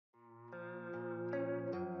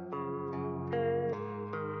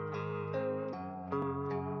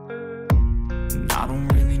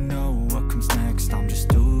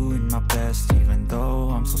best, even though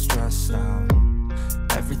I'm so stressed out.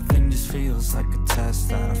 Everything just feels like a test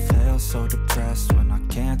that I fail, so depressed when I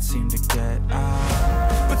can't seem to get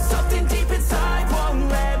out. But something deep inside won't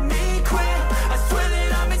let me quit. I swear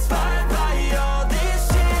that I'm inspired by all this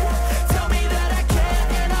shit. Tell me that I can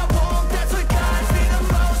and I won't, that's what guides me the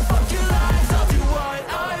most. Fuck your lies, I'll do what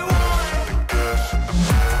I want.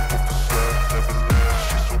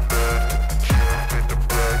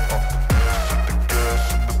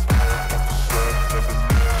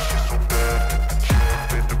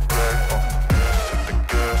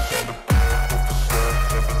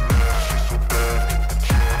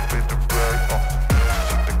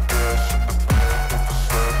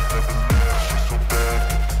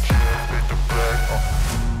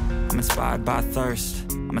 Inspired by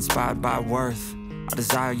thirst, I'm inspired by worth. I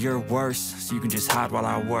desire your worst, so you can just hide while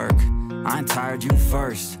I work. I ain't tired, you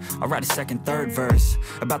first. I'll write a second, third verse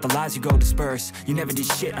about the lies you go disperse. You never did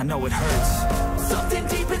shit, I know it hurts. Something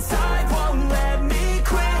deep inside won't let me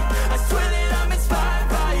quit. I swear that I'm inspired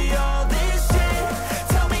by all this shit.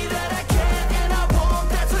 Tell me that I can and I won't,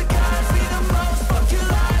 that's what guides me the most. Fuck your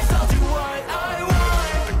lies, I'll do what I want.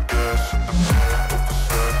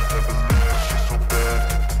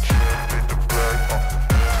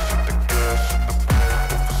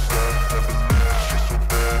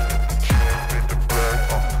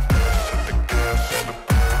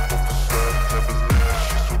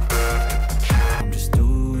 I'm just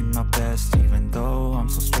doing my best, even though I'm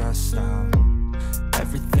so stressed out.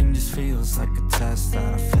 Everything just feels like a test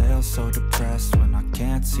that I fail, so depressed when I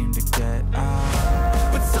can't seem to get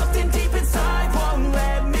out. But something deep inside won't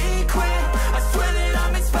let me quit. I swear that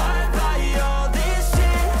I'm inspired by all this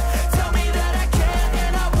shit. Tell me that I can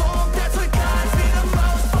and I won't, that's what guides me the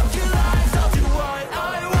most. Fuck your lies, I'll do what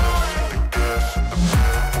I want.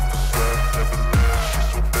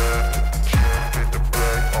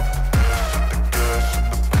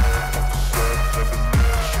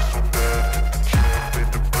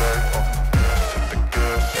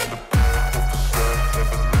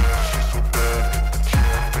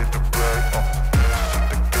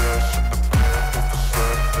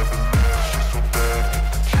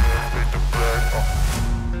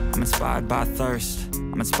 I'm inspired by thirst,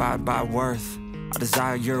 I'm inspired by worth. I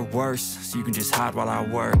desire your worst, so you can just hide while I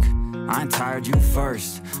work. I ain't tired, you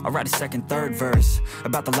first. I'll write a second, third verse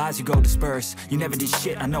about the lies you go disperse. You never did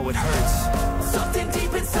shit, I know it hurts. Something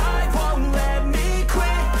deep inside won't let me quit.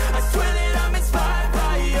 I swear that I'm inspired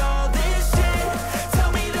by all this shit.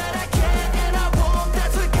 Tell me that I can and I won't,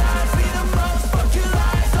 that's what guides me the most. Fuck your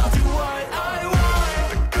lies, I'll do what I want.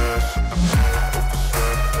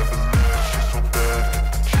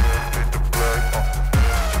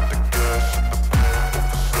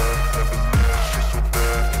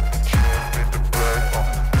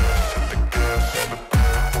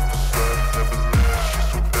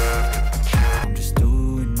 I'm just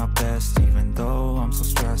doing my best, even though I'm so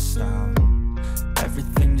stressed out.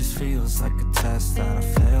 Everything just feels like a test that I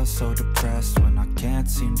fail, so depressed when I can't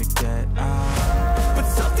seem to get out. But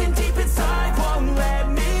something deep inside won't let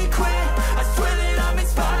me quit. I swear that I'm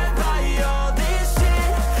inspired by all this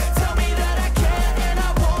shit. Tell me that I can and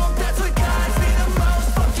I won't, that's what guides me the most.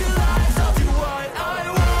 Fuck your lies, I'll do what I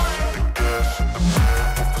want.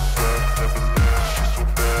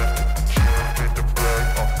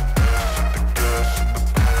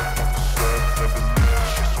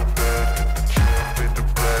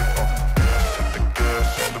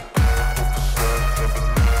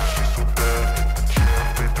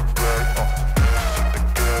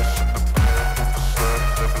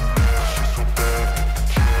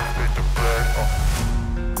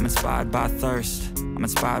 I'm inspired by thirst, I'm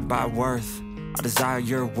inspired by worth. I desire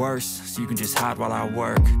your worst, so you can just hide while I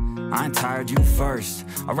work. I ain't tired, you first.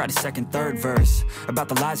 I'll write a second, third verse about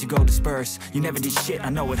the lies you go disperse. You never did shit, I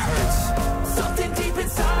know it hurts. Something deep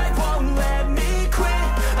inside won't let me quit.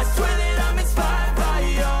 I swear that I'm inspired by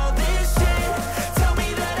all this shit. Tell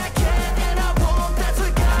me that I can and I won't, that's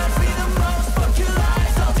what guides me the most. Fuck your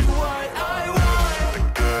lies, I'll do what I want.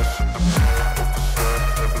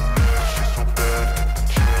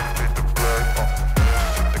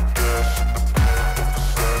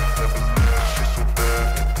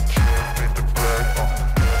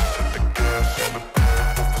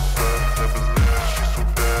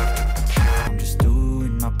 I'm just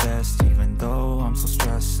doing my best, even though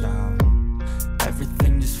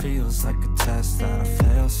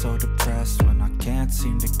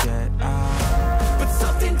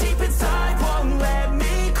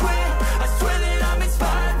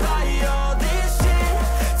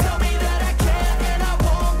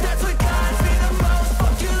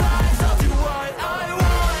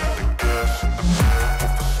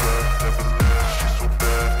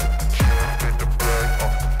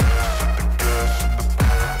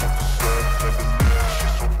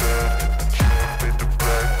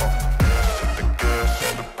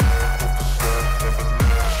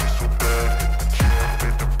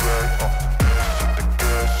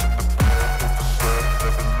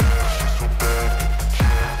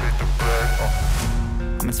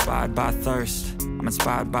inspired by thirst, I'm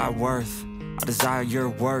inspired by worth. I desire your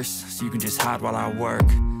worst, so you can just hide while I work.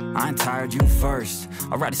 I ain't tired, you first.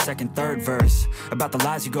 I'll write a second, third verse about the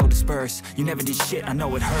lies you go disperse. You never did shit, I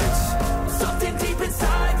know it hurts. Something deep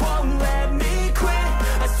inside won't let me quit.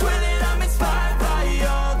 I swear that I'm inspired by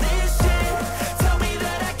all this shit. Tell me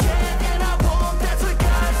that I can and I won't. That's what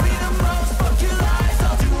guides me the most. Fuck your lies,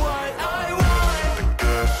 I'll do what I want. The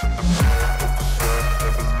gas and the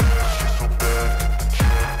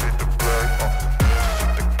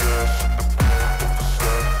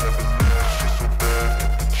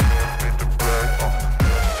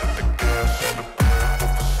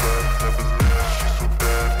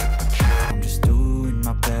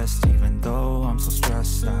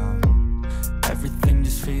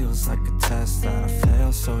feels like a test that I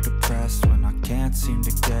fail, so depressed when I can't seem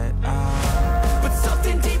to get out. But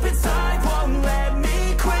something deep inside won't let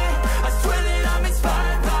me quit. I swear that I'm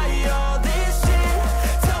inspired by all this shit.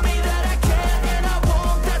 Tell me that I can and I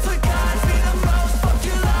won't. That's what guides me the most. Fuck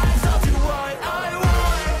your lies, I'll do what I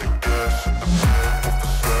want. The gas and the back of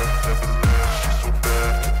the set never leaves you so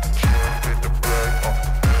bad that you can't pay the back.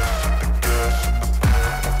 The gas and the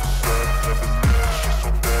back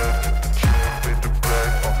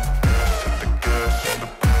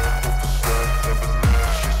of the set never leaves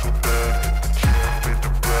you so bad that you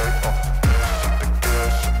can't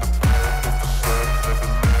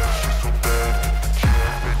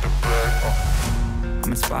pay the back.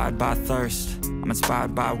 I'm inspired by thirst, I'm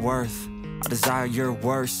inspired by worth. I desire your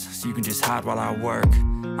worst, so you can just hide while I work.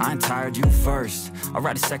 I ain't tired, you first. I'll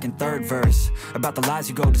write a second, third verse about the lies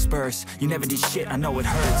you go disperse. You never did shit, I know it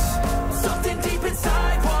hurts. Something deep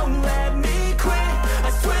inside won't let